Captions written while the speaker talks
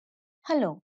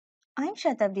Hello, I'm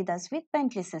Shatabdi Das with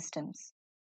Bentley Systems.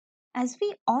 As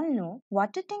we all know,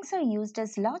 water tanks are used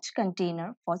as large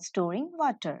container for storing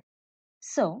water.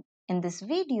 So, in this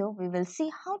video, we will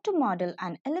see how to model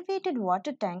an elevated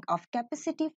water tank of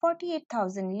capacity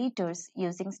 48,000 liters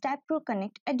using STAAD.Pro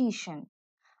CONNECT Edition,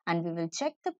 and we will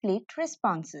check the plate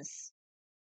responses.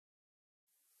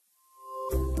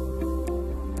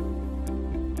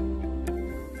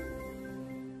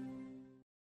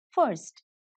 First,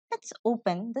 let's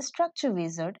open the structure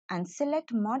wizard and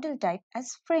select model type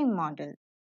as frame model.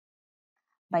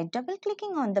 By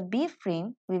double-clicking on the bay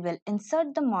frame, we will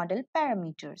insert the model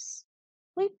parameters.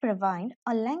 We provide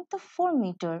a length of 4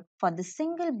 meter for the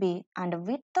single bay and a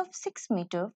width of 6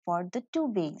 meter for the two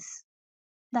bays.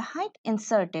 The height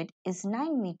inserted is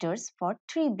 9 meters for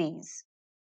 3 bays.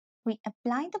 We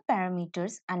apply the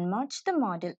parameters and merge the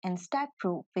model in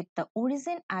STAAD.Pro with the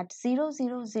origin at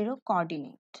 000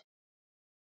 coordinate.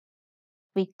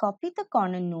 We copy the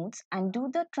corner nodes and do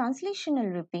the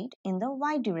translational repeat in the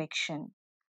Y direction.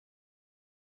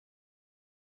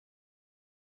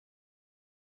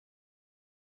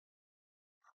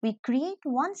 We create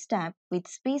one step with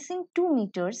spacing 2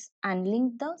 meters and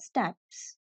link the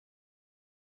steps.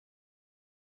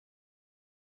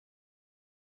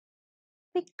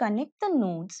 We connect the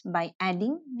nodes by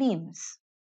adding beams.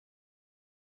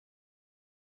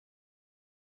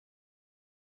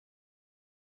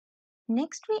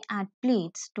 Next, we add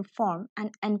plates to form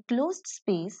an enclosed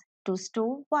space to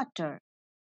store water.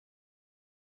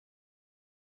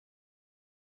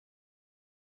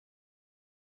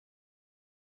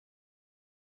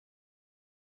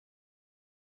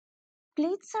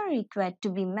 Plates are required to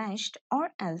be meshed or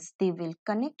else they will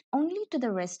connect only to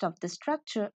the rest of the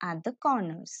structure at the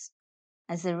corners.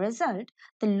 As a result,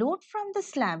 the load from the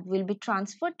slab will be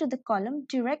transferred to the column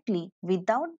directly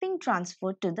without being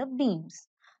transferred to the beams.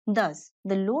 Thus,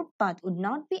 the load path would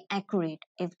not be accurate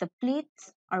if the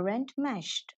plates aren't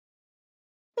meshed.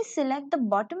 We select the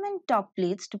bottom and top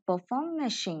plates to perform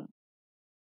meshing.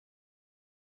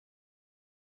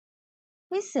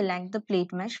 We select the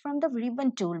plate mesh from the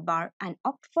ribbon toolbar and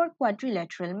opt for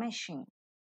quadrilateral meshing.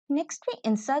 Next, we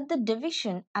insert the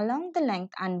division along the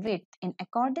length and width in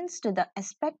accordance to the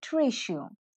aspect ratio.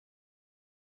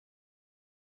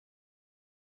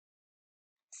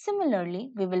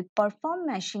 Similarly, we will perform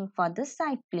meshing for the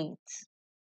side plates.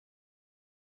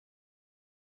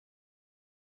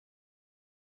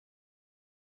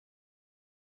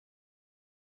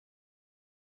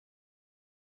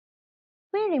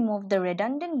 We remove the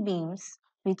redundant beams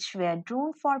which were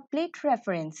drawn for plate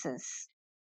references.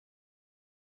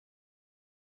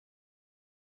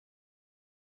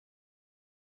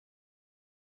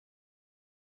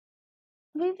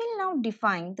 We will now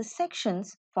define the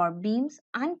sections for beams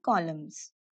and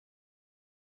columns.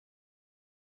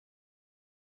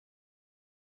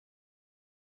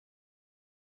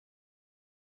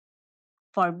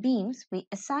 For beams, we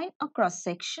assign a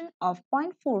cross-section of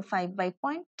 0.45 by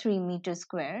 0.3 meter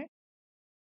square.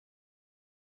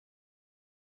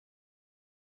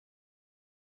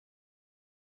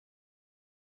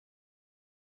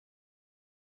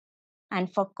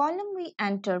 And for column, we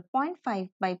enter 0.5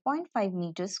 by 0.5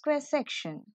 meter square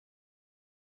section.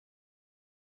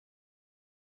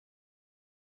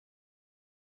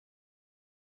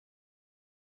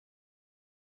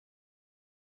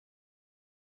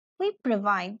 We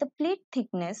provide the plate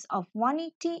thickness of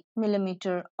 180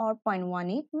 mm or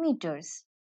 0.18 meters.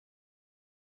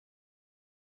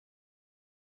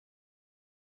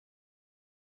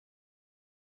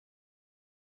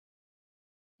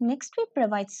 Next, we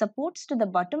provide supports to the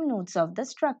bottom nodes of the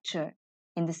structure.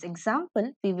 In this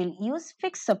example, we will use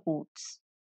fixed supports.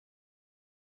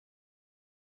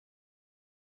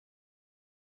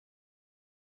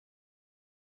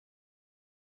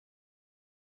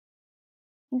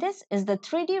 This is the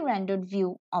 3D rendered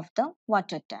view of the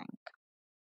water tank.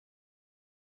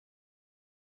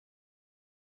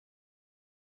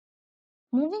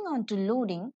 Moving on to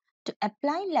loading, to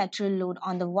apply lateral load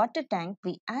on the water tank,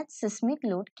 we add seismic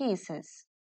load cases.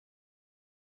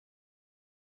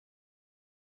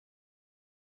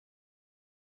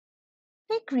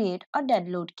 We create a dead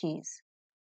load case.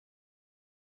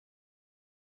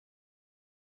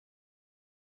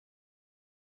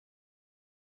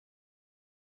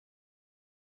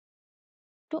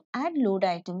 To add load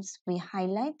items, we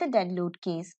highlight the dead load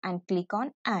case and click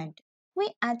on Add. We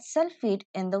add sulfate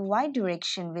in the Y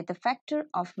direction with a factor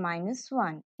of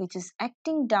 -1, which is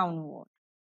acting downward.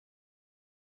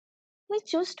 We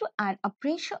choose to add a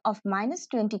pressure of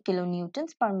 -20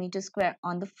 kilonewtons per meter square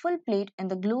on the full plate in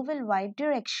the global Y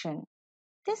direction.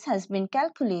 This has been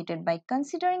calculated by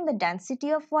considering the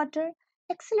density of water,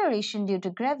 acceleration due to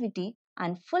gravity,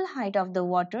 and full height of the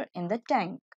water in the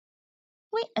tank.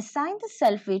 We assign the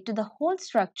self-weight to the whole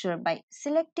structure by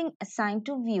selecting Assign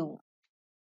to View.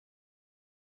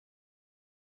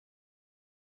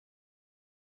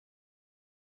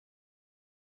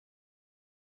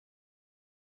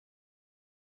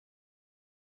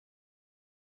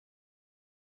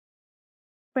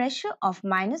 Pressure of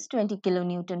minus 20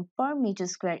 kN per meter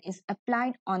square is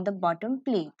applied on the bottom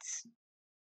plates.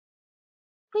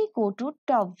 We go to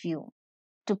Top View.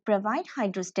 To provide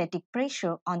hydrostatic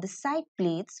pressure on the side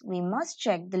plates, we must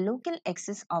check the local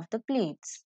axis of the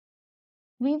plates.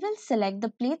 We will select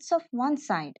the plates of one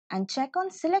side and check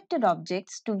on selected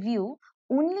objects to view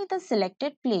only the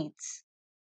selected plates.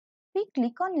 We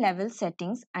click on Level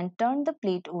Settings and turn the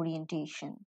plate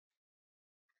orientation.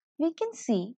 We can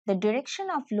see the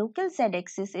direction of local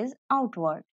z-axis is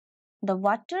outward. The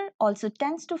water also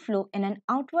tends to flow in an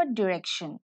outward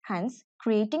direction, hence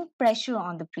creating pressure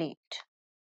on the plate.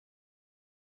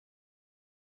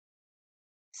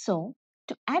 So,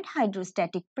 to add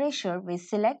hydrostatic pressure, we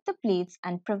select the plates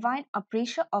and provide a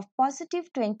pressure of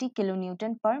positive 20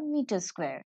 kN per meter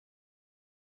square.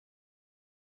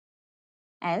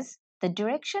 As the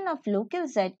direction of local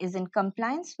z is in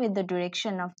compliance with the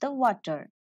direction of the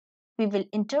water, we will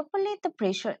interpolate the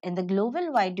pressure in the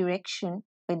global y direction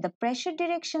with the pressure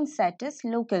direction set as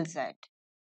local z.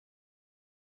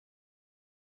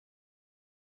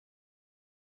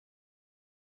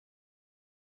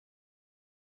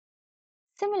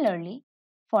 Similarly,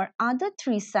 for other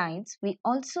three sides, we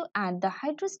also add the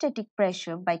hydrostatic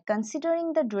pressure by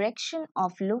considering the direction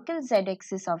of local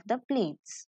z-axis of the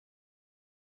plates.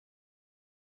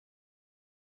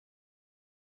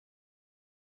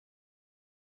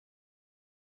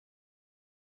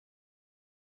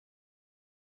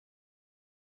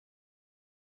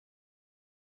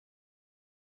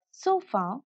 So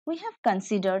far, we have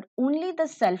considered only the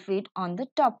self-weight on the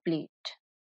top plate.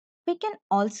 We can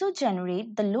also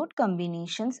generate the load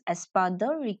combinations as per the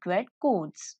required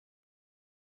codes.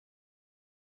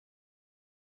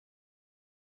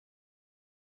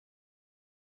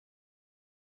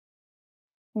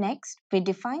 Next, we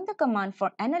define the command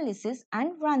for analysis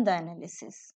and run the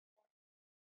analysis.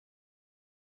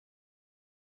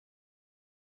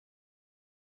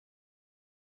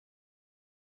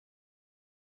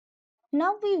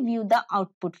 Now we view the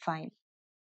output file.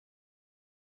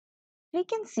 We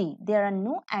can see there are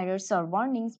no errors or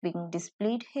warnings being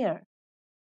displayed here.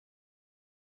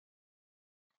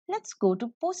 Let's go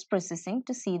to post-processing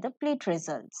to see the plate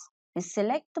results. We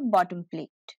select the bottom plate.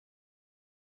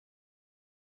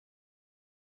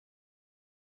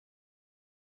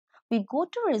 We go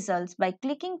to results by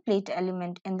clicking plate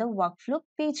element in the workflow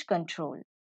page control.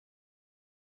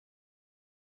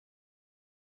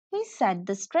 We set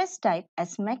the stress type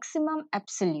as maximum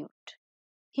absolute.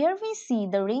 Here we see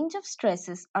the range of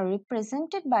stresses are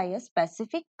represented by a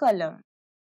specific color.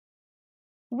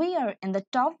 We are in the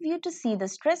top view to see the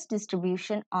stress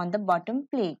distribution on the bottom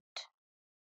plate.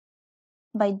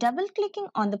 By double-clicking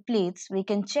on the plates, we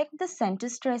can check the center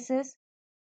stresses,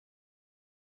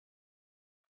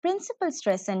 principal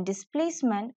stress and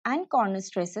displacement, and corner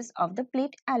stresses of the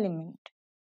plate element.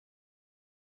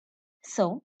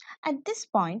 So, at this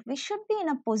point, we should be in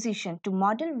a position to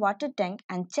model water tank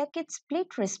and check its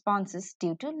plate responses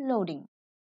due to loading.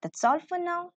 That's all for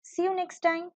now. See you next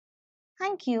time.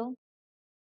 Thank you.